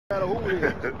matter who it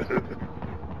is.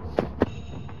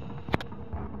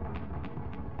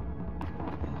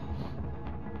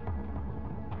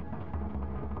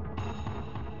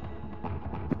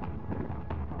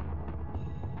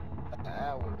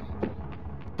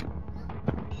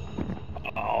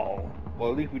 Oh,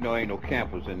 well, at least we know ain't no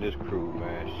campers in this crew,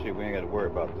 man. Shit, we ain't got to worry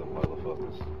about them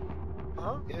motherfuckers.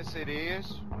 Huh? Yes, it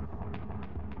is.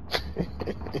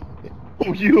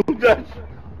 You Dutch?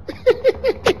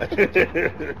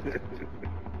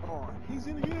 Oh, he's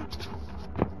in here.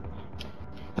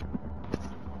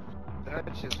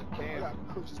 That's just a can. I gotta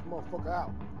coach this motherfucker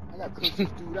out. I gotta coach this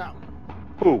dude out.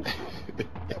 Who?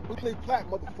 That blue black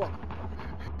motherfucker.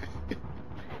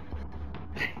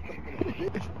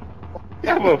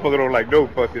 That motherfucker don't like no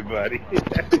fucking body.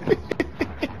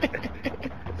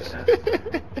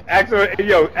 Ask him,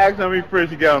 yo, ask him how many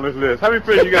friends you got on this list. How many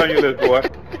friends you got on your list, boy?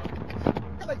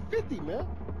 Got like 50, man.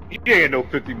 You ain't no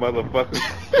 50 motherfuckers.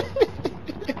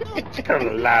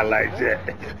 Don't lie like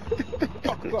that.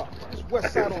 Fuck up. It's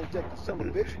West Side on deck, son of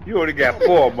a bitch. You only got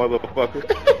 4 motherfuckers.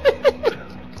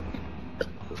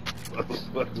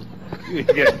 You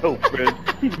ain't got no friends.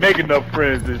 He's making up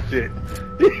friends and shit.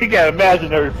 He got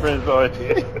imaginary friends on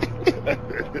here.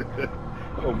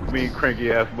 Oh, mean,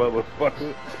 cranky ass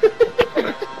motherfucker.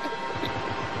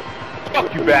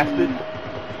 Fuck you, bastard.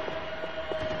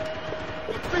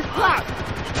 Big block.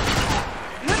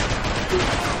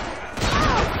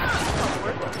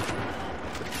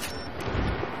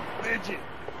 Midget.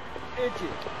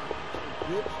 Midget.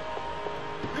 Bitch.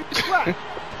 Big block.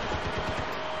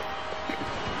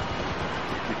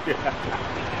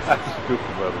 That's a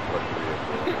stupid motherfucker.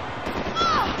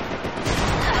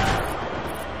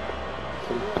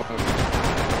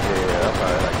 Yeah, I'm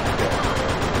like that.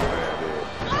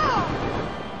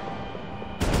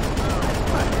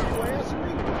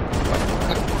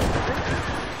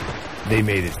 They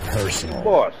made it personal.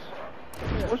 Boss,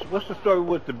 what's the story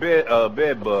with the bed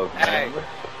bugs, man? Hey, this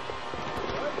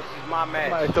is my man.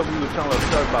 Somebody told me you were telling us a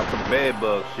story about some bed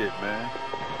bug shit, man.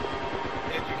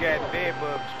 Did you get bed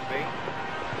bugs today?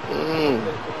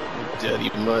 Dirty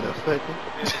motherfucker.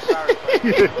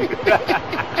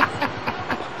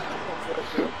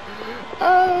 Oh,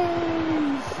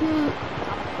 shit.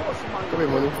 Come here,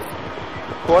 money. Of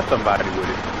course somebody with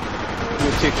it. You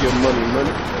take your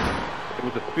money. It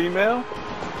was a female?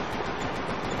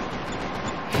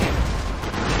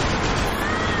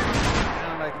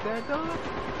 Sound like that, dog?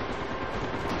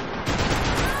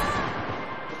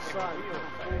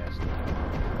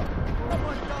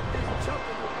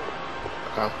 I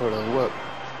can't put on what?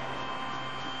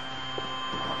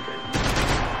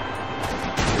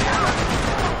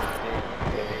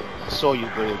 I saw you,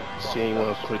 but she ain't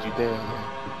want to put you down, man.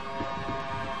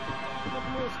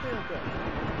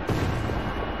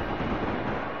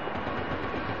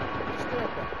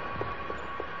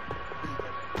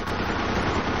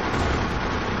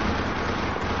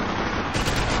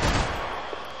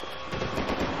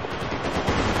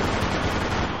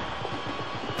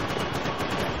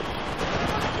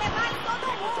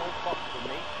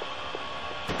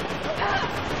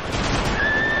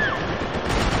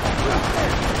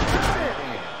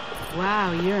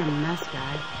 Wow, you're a mess,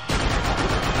 guy.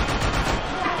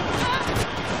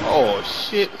 Oh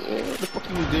shit, man. What the fuck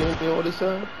you was doing there all this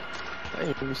time? I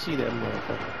didn't even see that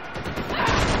motherfucker.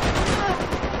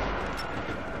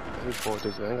 Let me pause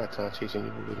this. I ain't got time chasing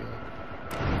you over there.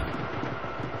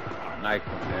 Nice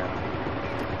one, man.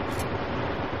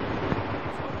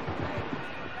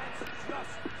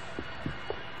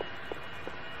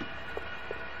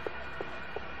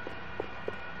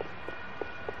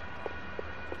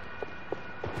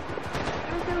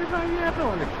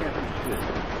 On the camping shit.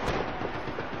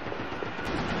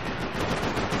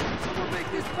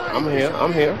 I'm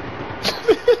here.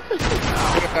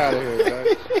 Get out of here, guys.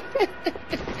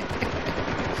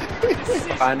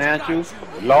 Financial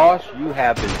loss, you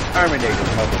have been terminated,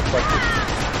 motherfucker.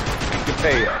 You can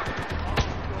pay up.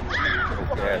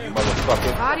 Okay, ass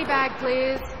motherfucker. Body bag,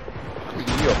 please.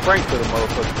 You're a Frankfurter,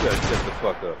 motherfucker. You gotta shut the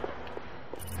fuck up.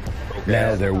 Okay.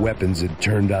 Now their weapons had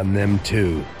turned on them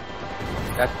too.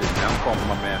 That's it, man. I'm calling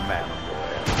my man Matt on your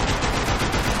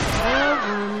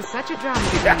Well, such a drama.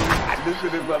 Listen to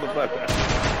this motherfucker.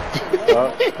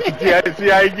 See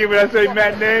how you give me that say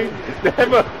Matt name? That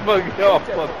motherfucker all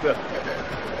fucked up.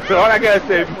 So all I gotta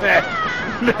say, Matt.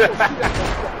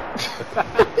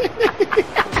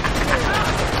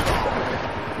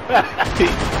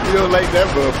 You don't like that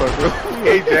motherfucker. He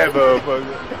hate that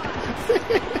motherfucker.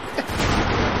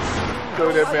 So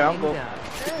that man,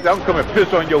 I'm coming to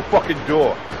piss on your fucking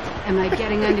door. Am I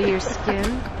getting under your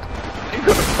skin? You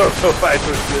gonna talk nobody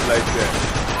some shit like that.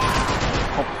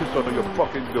 I'll piss on your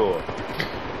fucking door.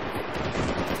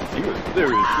 You was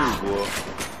serious too, boy.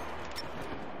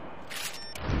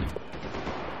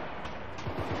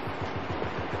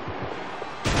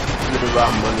 Give me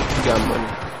rob money. You got money.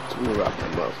 Give me rob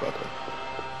that motherfucker.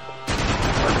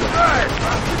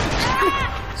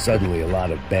 Suddenly, a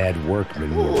lot of bad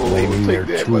workmen were blaming their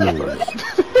tools.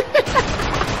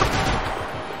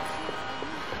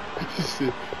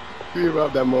 Give me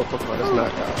rob that motherfucker. That's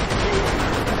not out.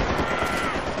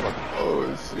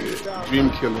 Oh shit. Dream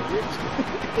killer.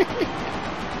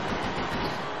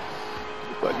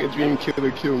 Fucking dream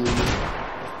killer kill me.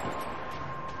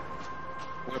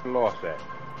 Where the lost at?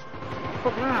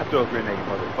 Fuck around, throw a grenade,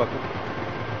 motherfucker.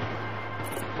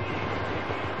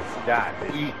 Die,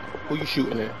 bitch. Who you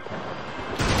shooting at?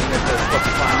 That's that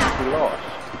fucking financial loss.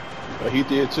 Oh, he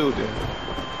did too then.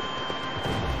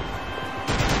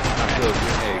 I throw a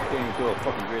grenade. Can't even throw a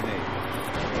fucking grenade.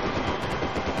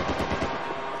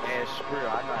 Man, screw, I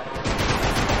got it.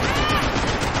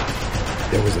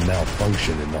 There was a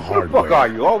malfunction in the Who the hardware. fuck are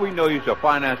you? All we know is a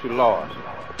financial loss.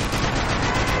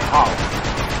 Oh.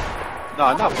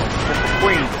 No, not from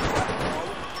Queens.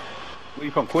 Were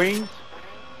you from Queens?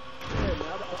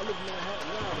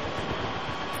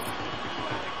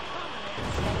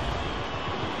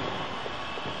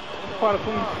 What part of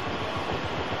Queens?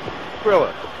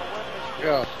 Thriller.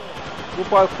 Yeah. What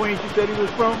part of Queens you said he was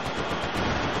from?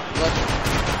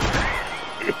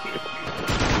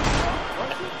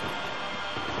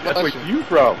 That's where you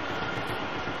from.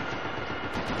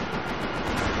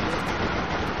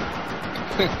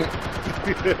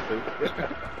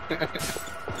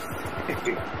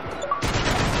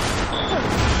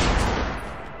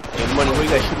 And money, we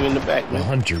got shoot me in the back, The man.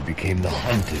 hunter became the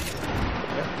hunted.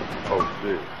 Oh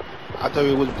shit. I thought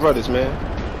we was brothers, man.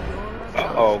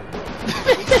 Uh-oh.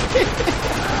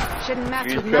 Shouldn't mess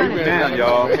We in with trouble none of now, them.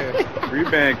 y'all.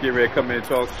 Rebound get ready to come in and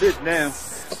talk shit now.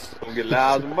 Gonna get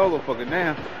loud as a motherfucker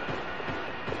now.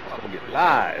 Gonna get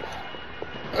live.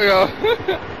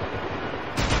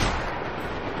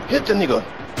 Hit the nigga.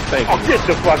 Thank Oh, you. get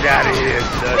the fuck out of here,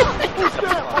 son.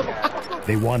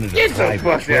 They wanted a Get the private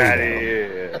fuck trade out of on.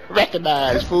 here.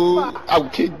 Recognize, fool. I will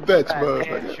kick bets,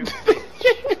 motherfucker.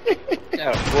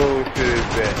 That bullshit is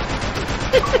that.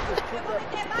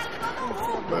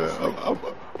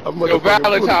 Yo,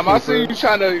 Valentine, I see you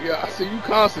trying to. I see you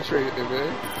concentrated,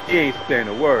 man. He ain't saying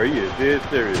a word. He is dead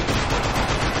serious.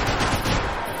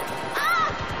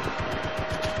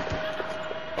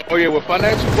 Oh yeah, with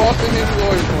FinancialBoss in here, you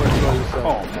always want to know something.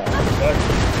 Oh, my God.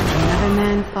 Another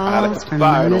man falls from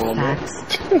fired bonus on, man. tax.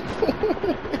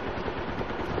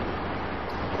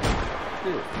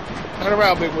 Turn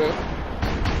around, Big Will.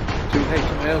 Dude, hey,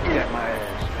 something else got my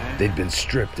ass, man. They'd been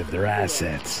stripped of their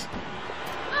assets.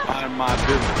 Mind my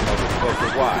business,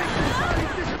 motherfucker. Why?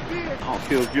 I don't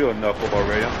feel you enough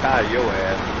already. I'm tired of your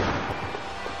ass.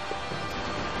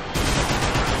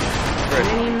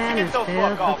 Many men Get have the fuck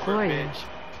failed off her, before you. bitch.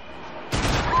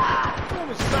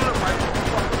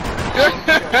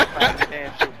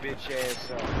 Financial bitch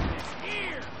ass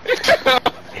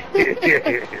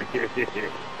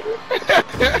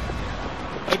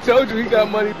I told you he got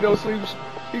money, no sleep.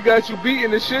 He got you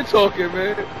beating the shit talking,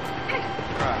 man. I'm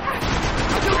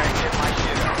trying to get my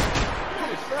shit out.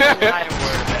 I ain't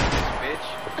worried about this bitch.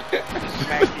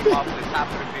 Smacked him off the top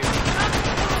of the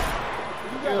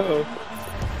building. Yo.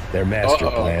 Their master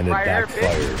plan had Right here,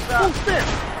 backfired. bitch. What's up?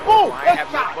 Oh, I ain't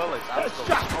have no bullets. I was going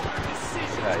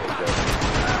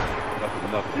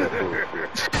Enough of that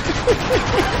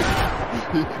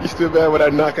bullshit. You still bad with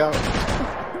that knockout?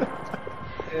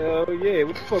 Hell yeah,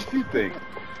 what the fuck you think?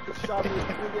 Shot me with a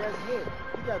big ass head.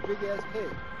 You got big ass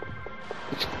head.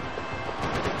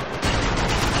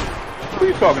 What are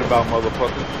you talking about,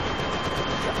 motherfucker?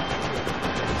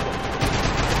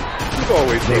 You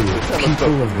always They tell were us people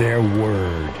something. of their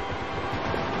word.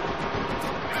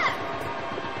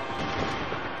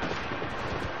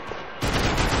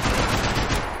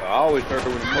 I always heard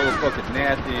when a motherfucker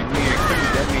nasty and mean and clean,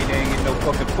 that mean they ain't getting no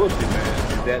fucking pussy,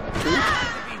 man. Is that the truth?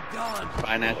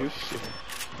 Financial shit.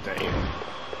 Damn.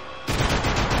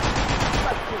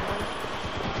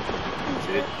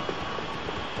 Shit.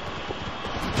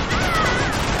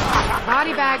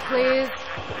 Body bag, please.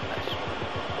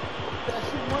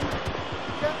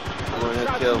 I'm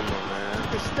gonna kill him, man.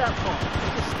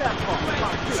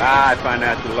 Ah,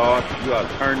 financial loss. You are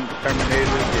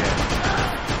terminated again.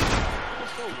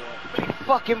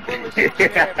 fucking bullets in your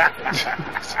head.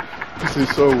 This is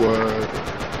so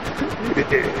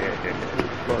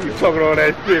You talking all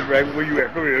that shit, right? Where you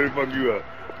at? Come here, let me fuck you up.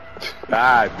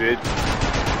 Die, bitch.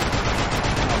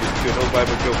 I don't kill nobody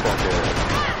but your fuck ass.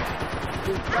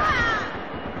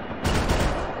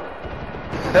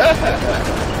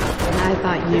 And I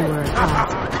thought you were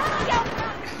awesome.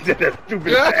 That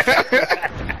stupid ass.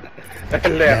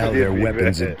 Now their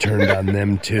weapons have turned on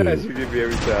them That too. should give me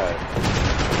every time.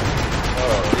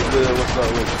 Oh, you good? What's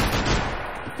up with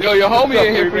you? Yo, your homie What's up,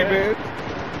 in here, free free man? man.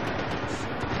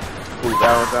 Who's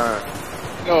Valentine?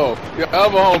 No, your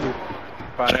other homie.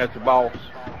 Financial boss.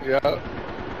 Yeah.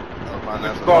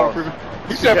 Financial boss.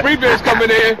 He said free man's coming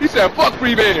in. He said fuck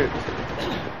free man.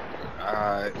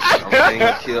 Alright, I'm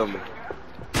gonna kill me.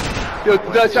 Yo,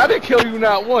 Dutch, I didn't kill you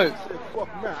not once.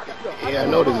 Yeah, I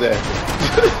noticed that.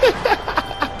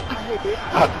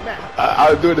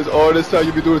 I do this all this time.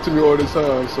 You be doing it to me all this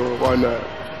time, so why not?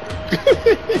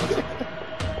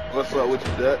 What's up with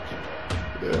you, Dutch?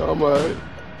 Yeah, I'm alright.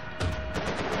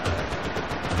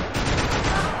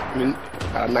 I mean,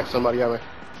 gotta knock somebody out, man.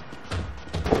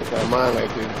 Got mine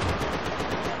like this.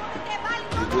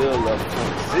 You will level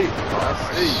 26.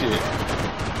 I see. Shit.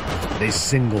 They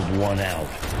singled one out.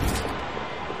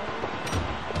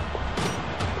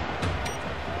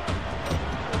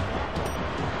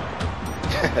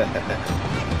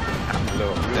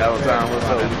 Valentine, what's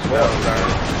up with you, Valentine?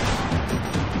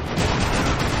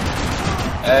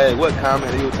 Hey, what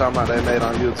comment you were talking about they made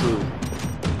on YouTube?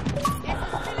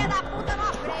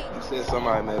 You said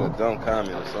somebody made a dumb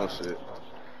comment or some shit.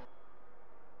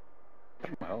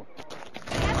 Oh.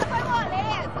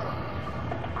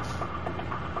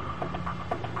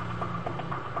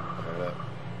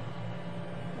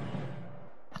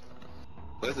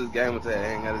 What's his gamer tag?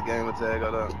 Ain't got his gamer tag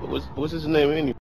on up. What's his name anyway?